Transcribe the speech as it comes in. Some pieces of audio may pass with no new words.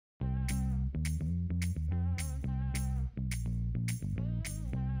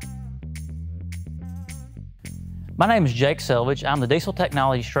My name is Jake Selvidge. I'm the diesel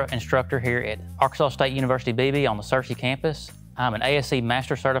technology instructor here at Arkansas State University Beebe on the Searcy campus. I'm an ASE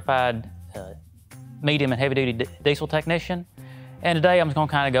Master Certified medium and heavy duty diesel technician. And today I'm just going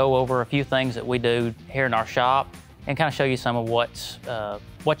to kind of go over a few things that we do here in our shop and kind of show you some of what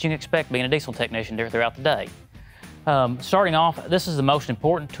you can expect being a diesel technician throughout the day. Starting off, this is the most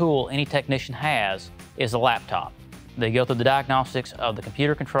important tool any technician has, is a laptop. They go through the diagnostics of the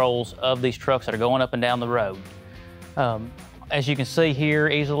computer controls of these trucks that are going up and down the road. As you can see here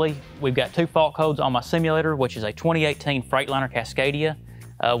easily, we've got two fault codes on my simulator, which is a 2018 Freightliner Cascadia.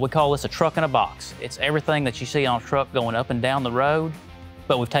 We call this a truck in a box. It's everything that you see on a truck going up and down the road,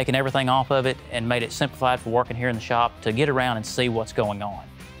 but we've taken everything off of it and made it simplified for working here in the shop to get around and see what's going on.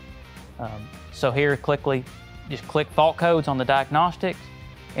 So here, just click fault codes on the diagnostics,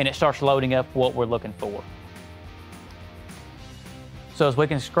 and it starts loading up what we're looking for. So as we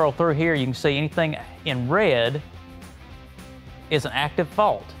can scroll through here, you can see anything in red is an active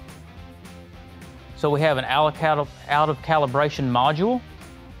fault. So we have an out of calibration module,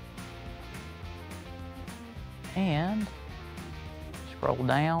 and scroll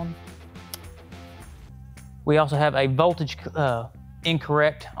down. We also have a voltage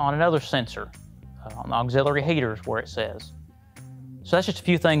incorrect on another sensor, on the auxiliary heaters where it says. So that's just a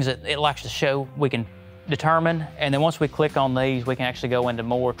few things that it likes to show we can determine, and then once we click on these, we can actually go into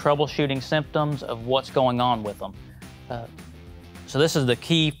more troubleshooting symptoms of what's going on with them. So this is the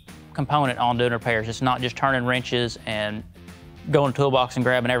key component on doing repairs. It's not just turning wrenches and going to the toolbox and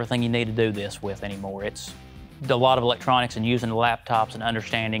grabbing everything you need to do this with anymore. It's a lot of electronics and using the laptops and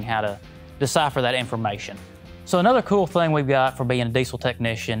understanding how to decipher that information. So another cool thing we've got for being a diesel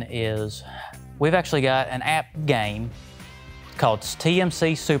technician is we've actually got an app game called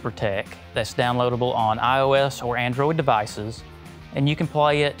TMC SuperTech that's downloadable on iOS or Android devices, and you can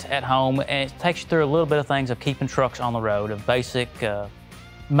play it at home, and it takes you through a little bit of things of keeping trucks on the road, of basic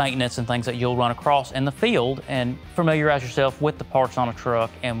maintenance and things that you'll run across in the field, and familiarize yourself with the parts on a truck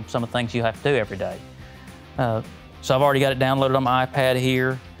and some of the things you have to do every day. So I've already got it downloaded on my iPad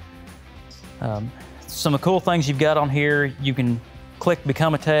here. Some of the cool things you've got on here, you can click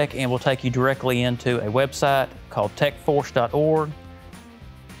Become a Tech and we'll take you directly into a website called techforce.org,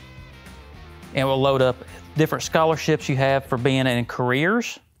 and we'll load up different scholarships you have for being in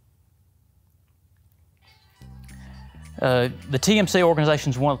careers. The TMC organization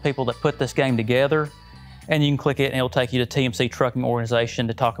is one of the people that put this game together, and you can click it and it'll take you to TMC Trucking Organization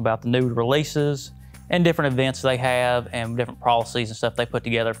to talk about the new releases and different events they have and different policies and stuff they put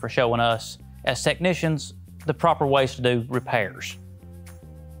together for showing us as technicians the proper ways to do repairs.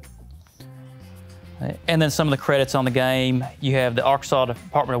 And then some of the credits on the game, you have the Arkansas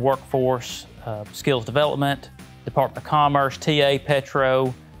Department of Workforce, Skills Development, Department of Commerce, TA,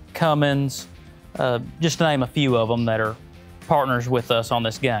 Petro, Cummins, just to name a few of them that are partners with us on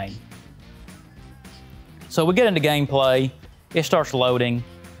this game. So we get into gameplay, it starts loading.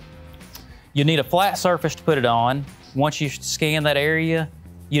 You need a flat surface to put it on. Once you scan that area,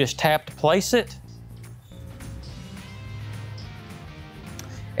 you just tap to place it.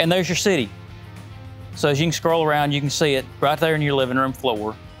 And there's your city. So as you can scroll around, you can see it right there in your living room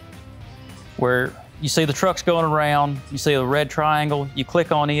floor, where you see the trucks going around, you see the red triangle, you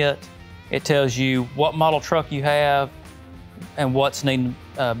click on it, it tells you what model truck you have and what's needing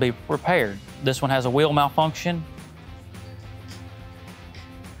to be repaired. This one has a wheel malfunction,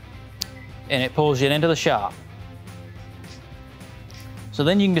 and it pulls you into the shop. So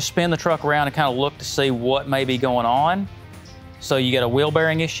then you can just spin the truck around and kind of look to see what may be going on. So you got a wheel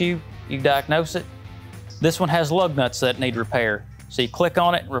bearing issue, you diagnose it. This one has lug nuts that need repair. So you click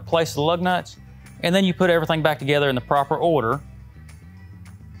on it, replace the lug nuts, and then you put everything back together in the proper order.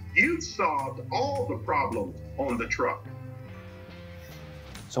 You solved all the problems on the truck.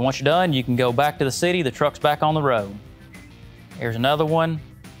 So once you're done, you can go back to the city, the truck's back on the road. Here's another one.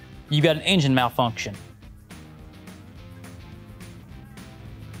 You've got an engine malfunction.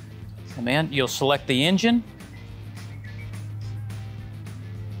 Come in, you'll select the engine.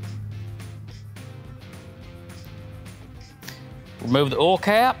 Remove the oil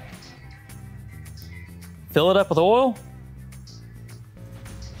cap, fill it up with oil.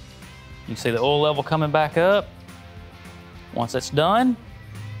 You can see the oil level coming back up. Once that's done,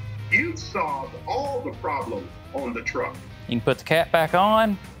 you solved all the problems on the truck. You can put the cap back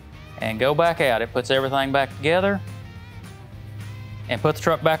on and go back out. It puts everything back together and put the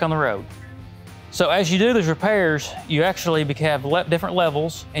truck back on the road. So as you do these repairs, you actually have different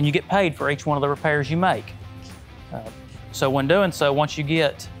levels, and you get paid for each one of the repairs you make. So when doing so, once you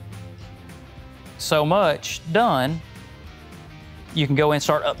get so much done, you can go in and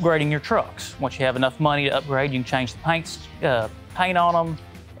start upgrading your trucks. Once you have enough money to upgrade, you can change the paint on them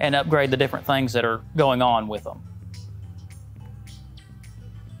and upgrade the different things that are going on with them.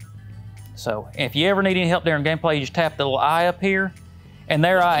 So if you ever need any help during gameplay, you just tap the little eye up here, and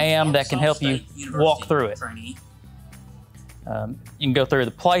there I am that can help you walk through it. You can go through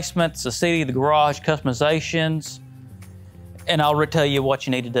the placements, the city, the garage, customizations, and I'll tell you what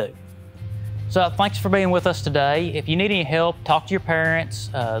you need to do. So thanks for being with us today. If you need any help, talk to your parents.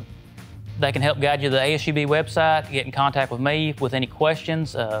 They can help guide you to the ASU-Beebe website, get in contact with me with any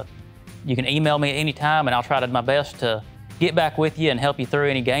questions. You can email me at any time, and I'll try to do my best to get back with you and help you through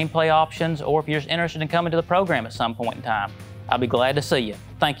any gameplay options, or if you're just interested in coming to the program at some point in time, I'll be glad to see you.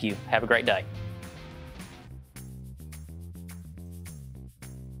 Thank you. Have a great day.